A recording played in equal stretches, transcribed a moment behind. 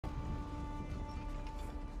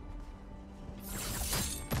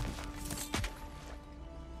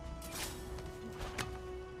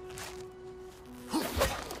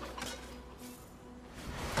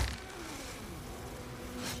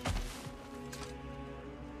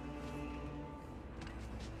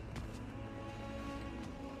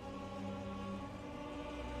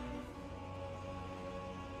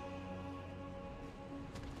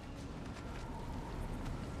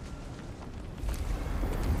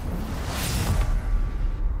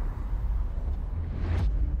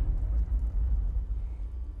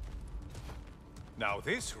Now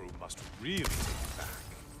this room must really take you back.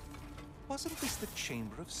 Wasn't this the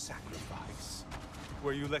Chamber of Sacrifice?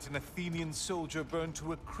 Where you let an Athenian soldier burn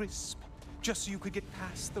to a crisp, just so you could get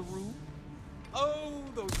past the room? Oh,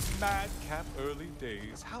 those madcap early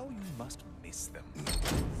days. How you must miss them.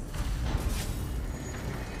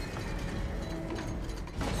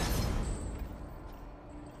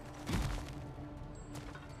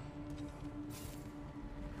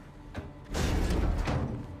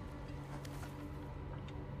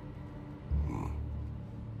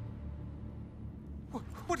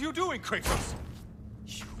 What are you doing, Kratos?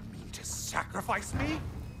 You mean to sacrifice me?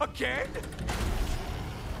 Again?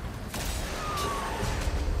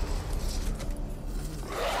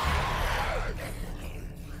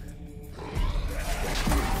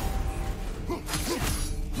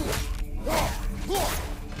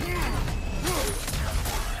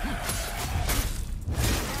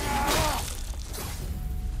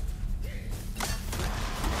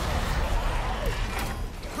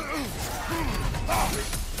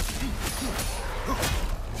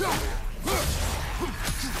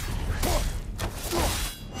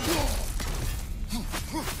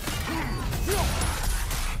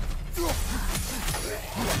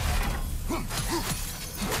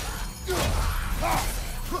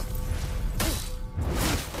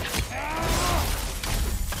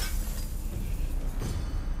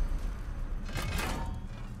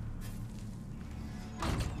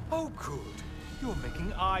 Oh, good. You're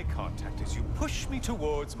making eye contact as you push me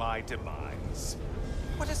towards my demise.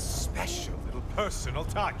 What a special little personal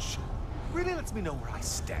touch. Really lets me know where I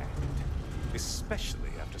stand. Especially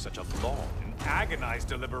after such a long and agonized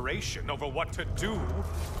deliberation over what to do.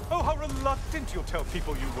 Oh, how reluctant you'll tell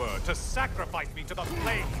people you were to sacrifice me to the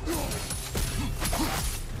flames.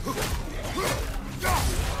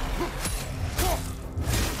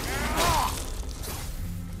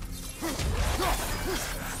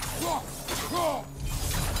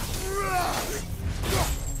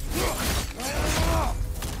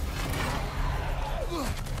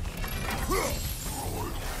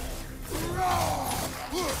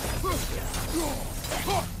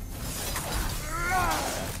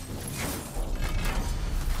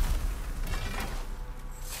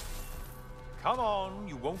 Come on,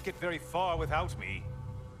 you won't get very far without me.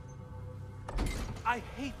 I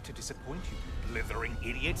hate to disappoint you, blithering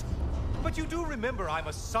idiot, but you do remember I'm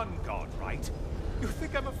a sun god, right? You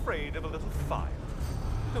think I'm afraid of a little fire?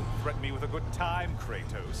 Don't threaten me with a good time,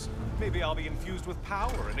 Kratos. Maybe I'll be infused with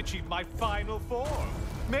power and achieve my final form.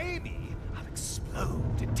 Maybe I'll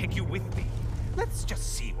explode and take you with me. Let's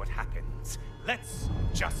just see what happens. Let's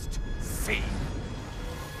just see.